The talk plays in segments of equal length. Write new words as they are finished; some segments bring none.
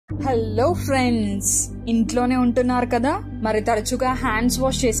Hello friends, ఇంట్లోనే ఉంటున్నారు కదా, మరి తరచుగా హ్యాండ్స్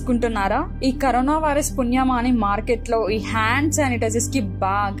వాష్ చేసుకుంటున్నారా? ఈ కరోనా వైరస్ పుణ్యమాని మార్కెట్ లో ఈ హ్యాండ్ శానిటైజర్స్ కి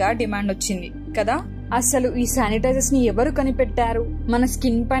బాగా డిమాండ్ వచ్చింది కదా. అసలు ఈ శానిటైజర్స్ ని ఎవరు కనిపెట్టారు? మన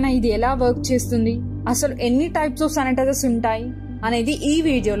స్కిన్ పైన ఇది ఎలా వర్క్ చేస్తుంది? అసలు ఎన్ని టైప్స్ ఆఫ్ శానిటైజర్స్ ఉంటాయి అనేది ఈ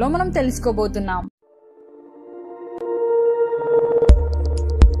వీడియోలో మనం తెలుసుకోబోతున్నాం.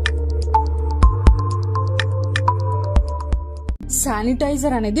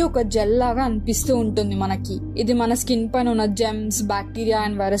 శానిటైజర్ అనేది ఒక జెల్ లాగా అనిపిస్తూ ఉంటుంది మనకి. ఇది మన స్కిన్ పైన ఉన్న జెమ్స్, బ్యాక్టీరియా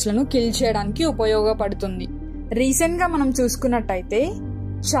అండ్ వైరస్లను కిల్ చేయడానికి ఉపయోగపడుతుంది. రీసెంట్ గా మనం చూసుకున్నట్టయితే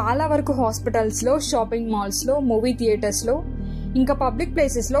చాలా వరకు హాస్పిటల్స్ లో, షాపింగ్ మాల్స్ లో, మూవీ థియేటర్స్ లో, ఇంకా పబ్లిక్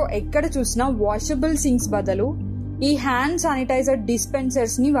ప్లేసెస్ లో ఎక్కడ చూసినా వాషబుల్ సింక్స్ బదులు ఈ హ్యాండ్ శానిటైజర్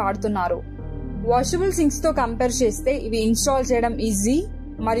డిస్పెన్సర్స్ ని వాడుతున్నారు. వాషబుల్ సింక్స్ తో కంపేర్ చేస్తే ఇవి ఇన్స్టాల్ చేయడం ఈజీ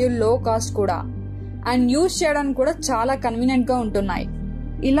మరియు లో కాస్ట్ కూడా, అండ్ యూజ్ చేయడానికి కూడా చాలా కన్వీనియంట్ గా ఉంటున్నాయి.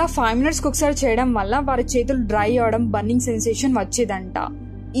 ఇలా 5 minutes ఒకసారి చేయడం వల్ల వారి చేతులు డ్రై అవడం, బర్నింగ్ సెన్సేషన్ వచ్చేదంట.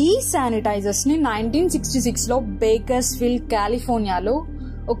 ఈ శానిటైజర్స్ ని 1966 లో బేకర్స్విల్, కాలిఫోర్నియాలో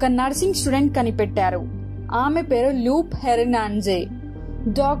ఒక నర్సింగ్ స్టూడెంట్ కనిపెట్టారు. ఆమె పేరు లూప్ హెర్నాండ్జే.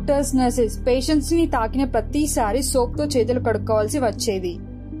 డాక్టర్స్, నర్సెస్ పేషెంట్స్ ని తాకిన ప్రతిసారి సోప్ తో చేతులు కడుక్కోవాల్సి వచ్చేది.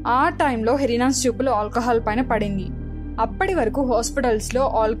 ఆ టైంలో హెర్నాండ్స్ చూపులు ఆల్కహాల్ పైన పడింది. అప్పటి వరకు హాస్పిటల్స్ లో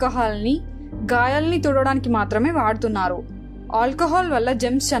ఆల్కహాల్ ని గాయాల్ని తుడవడానికి మాత్రమే వాడుతున్నారు. ఆల్కహాల్ వల్ల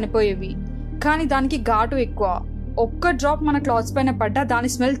జెమ్స్ చనిపోయేవి, కానీ దానికి ఘాటు ఎక్కువ. ఒక్క డ్రాప్ మన క్లాత్స్ పైన పడ్డా దాని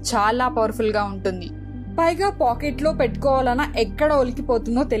స్మెల్ చాలా పవర్ఫుల్ గా ఉంటుంది. పైగా పాకెట్ లో పెట్టుకోవాలన్నా ఎక్కడ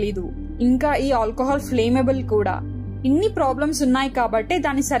ఒలికిపోతుందో తెలీదు. ఇంకా ఈ ఆల్కహాల్ ఫ్లేమబుల్ కూడా. ఇన్ని ప్రాబ్లమ్స్ ఉన్నాయి కాబట్టి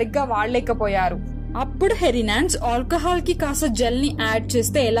దాన్ని సరిగ్గా వాడలేకపోయారు. అప్పుడు హెర్నాండ్స్ ఆల్కహాల్ కి కాస్త జెల్ ని యాడ్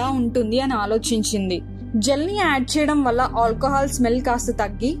చేస్తే ఎలా ఉంటుంది అని ఆలోచించింది. జెల్ ని యాడ్ చేయడం వల్ల ఆల్కహాల్ స్మెల్ కాస్త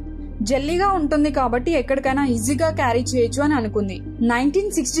తగ్గి జెల్లీగా ఉంటుంది కాబట్టి ఎక్కడికైనా ఈజీగా క్యారీ చేయొచ్చు అని అనుకుంది.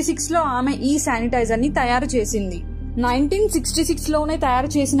 1966 లో ఆమె ఈ శానిటైజర్ ని తయారు చేసింది. 1966 లోనే తయారు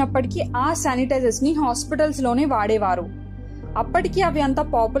చేసినప్పటికీ ఆ శానిటైజర్స్ ని హాస్పిటల్స్ లోనే వాడేవారు. అప్పటికి అవి అంత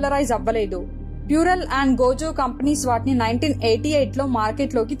పాపులరైజ్ అవ్వలేదు. ప్యూరల్ అండ్ గోజో కంపెనీస్ వాటిని 1988 లో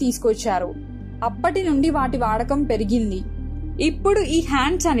మార్కెట్ లోకి తీసుకొచ్చారు. అప్పటి నుండి వాటి వాడకం పెరిగింది. ఇప్పుడు ఈ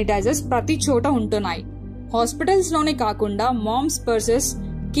హ్యాండ్ శానిటైజర్స్ ప్రతి చోట ఉంటున్నాయి. హాస్పిటల్స్ లోనే కాకుండా moms purses,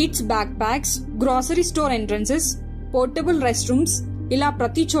 kids back packs, grocery store entrances, portable rest rooms, ఇలా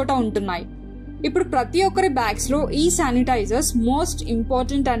ప్రతి చోట ఉంటున్నాయి. ఇప్పుడు ప్రతి ఒక్కరి బ్యాగ్స్ లో ఈ sanitizers most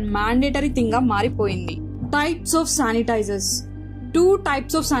important and mandatory thing గా మారిపోయింది. Types of sanitizers. 2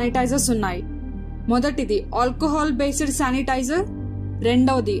 types of sanitizers ఉన్నాయి. మొదటిది ఆల్కహాల్ బేస్డ్ శానిటైజర్,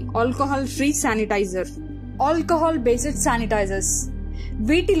 రెండవది alcohol free sanitiser. Alcohol based sanitizers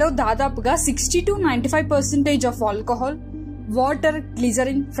వీటిలో దాదాపుగా 60 to 95% of alcohol, water,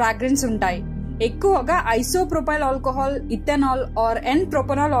 glycerin, fragrance ఉంటాయి. ఎక్కువగా isopropyl alcohol, ethanol are N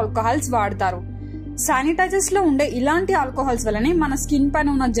propanol alcohols వాడతారు. శానిటైజర్స్ లో ఉండే ఇలాంటి ఆల్కహాల్స్ వల్లనే మన స్కిన్ పైన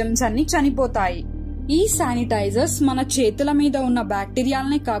ఉన్న జెమ్స్ అన్ని చనిపోతాయి. ఈ శానిటైజర్స్ మన చేతుల మీద ఉన్న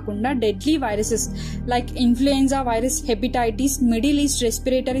బ్యాక్టీరియాలనే కాకుండా deadly viruses like influenza virus, hepatitis, middle east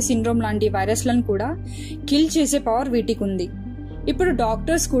respiratory syndrome లాంటి వైరస్లను కూడా కిల్ చేసే పవర్ వీటికి ఉంది. ఇప్పుడు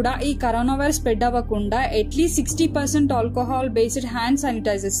డాక్టర్స్ కూడా ఈ కరోనా వైరస్ స్ప్రెడ్ అవ్వకుండా at least 60% alcohol based hand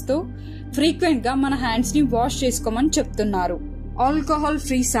sanitizers తో ఫ్రీక్వెంట్ గా మన హ్యాండ్స్ ని వాష్ చేసుకోమని చెప్తున్నారు. Alcohol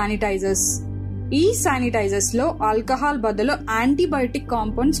free sanitizers. ఈ శానిటైజర్స్ లో ఆల్కహాల్ బదులు యాంటీబయోటిక్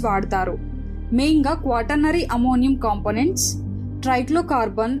కాంపౌండ్స్ వాడతారు. మెయిన్ గా quaternary ammonium components,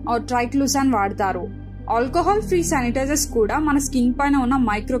 ట్రైక్లోకార్బన్ are triclosan వాడతారు. ఆల్కహాల్ ఫ్రీ శానిటైజర్స్ కూడా మన స్కిన్ పైన ఉన్న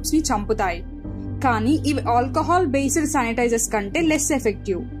మైక్రోబ్స్ ని చంపుతాయి, కానీ ఇవి ఆల్కహాల్ బేస్డ్ శానిటైజర్స్ కంటే లెస్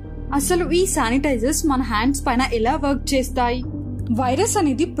ఎఫెక్టివ్. అసలు ఈ శానిటైజర్స్ మన హ్యాండ్స్ పైన ఎలా వర్క్ చేస్తాయి? వైరస్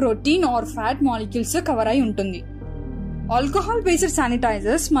అనేది ప్రోటీన్ ఆర్ ఫ్యాట్ మాలిక్యూల్స్ తో కవర్ అయి ఉంటుంది. ఆల్కహాల్ బేస్డ్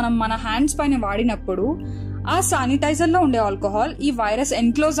శానిటైజర్స్ మనం మన హ్యాండ్స్ పైన వాడినప్పుడు ఆ శానిటైజర్ లో ఉండే ఆల్కహాల్ ఈ వైరస్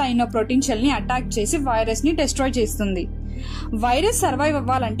ఎన్క్లోజ్ అయిన ప్రోటీన్ షెల్ ని అటాక్ చేసి వైరస్ ని డిస్ట్రాయ్ చేస్తుంది. వైరస్ సర్వైవ్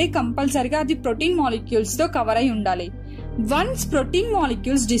అవ్వాలంటే కంపల్సరిగా అది ప్రోటీన్ మాలిక్యూల్స్ తో కవర్ అయి ఉండాలి. వన్స్ ప్రోటీన్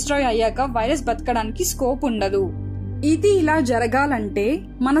మాలిక్యూల్స్ డిస్ట్రాయ్ అయ్యాక వైరస్ బతకడానికి స్కోప్ ఉండదు. ఇది ఇలా జరగాలంటే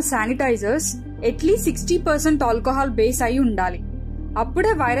మన శానిటైజర్స్ అట్లీస్ట్ 60% ఆల్కహాల్ బేస్ అయి ఉండాలి.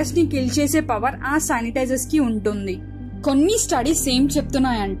 అప్పుడే వైరస్ ని కిల్ చేసే పవర్ ఆ శానిటైజర్స్ కి ఉంటుంది. కొన్ని స్టడీస్ ఏం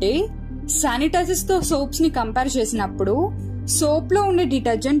చెప్తున్నాయంటే శానిటైజర్స్ తో సోప్స్ ని కంపేర్ చేసినప్పుడు సోప్ లో ఉండే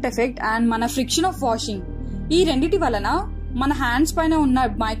డిటర్జెంట్ ఎఫెక్ట్ అండ్ మన ఫ్రిక్షన్ ఆఫ్ వాషింగ్, ఈ రెండిటి వలన మన హ్యాండ్స్ పైన ఉన్న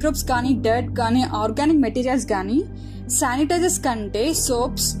మైక్రోబ్స్ కానీ, డర్ట్ కానీ, ఆర్గానిక్ మెటీరియల్స్ కానీ శానిటైజర్స్ కంటే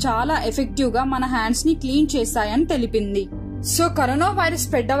సోప్స్ చాలా ఎఫెక్టివ్ గా మన హ్యాండ్స్ ని క్లీన్ చేస్తాయని తెలిపింది. సో కరోనా వైరస్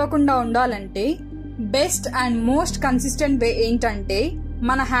స్ప్రెడ్ అవ్వకుండా ఉండాలంటే బెస్ట్ అండ్ మోస్ట్ కన్సిస్టెంట్ వే ఏంటంటే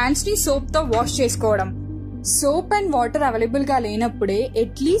మన హ్యాండ్స్ ని సోప్ తో వాష్ చేసుకోవడం. సోప్ అండ్ వాటర్ అవైలబుల్గా లేనప్పుడే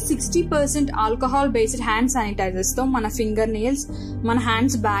అట్లీస్ట్ 60% ఆల్కహాల్ బేస్డ్ హ్యాండ్ శానిటైజర్స్తో మన ఫింగర్ నెయిల్స్, మన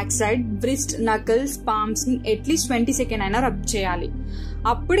hands back side, బ్రిస్ట్, knuckles, పామ్స్ని at least 20 second అయినా రబ్ చేయాలి.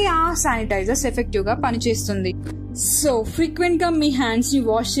 అప్పుడే ఆ శానిటైజర్స్ ఎఫెక్టివ్గా పనిచేస్తుంది. సో ఫ్రీక్వెంట్గా మీ హ్యాండ్స్ని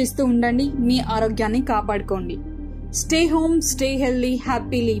వాష్ చేస్తూ ఉండండి, మీ ఆరోగ్యాన్ని కాపాడుకోండి. Stay home, stay healthy,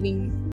 happy living.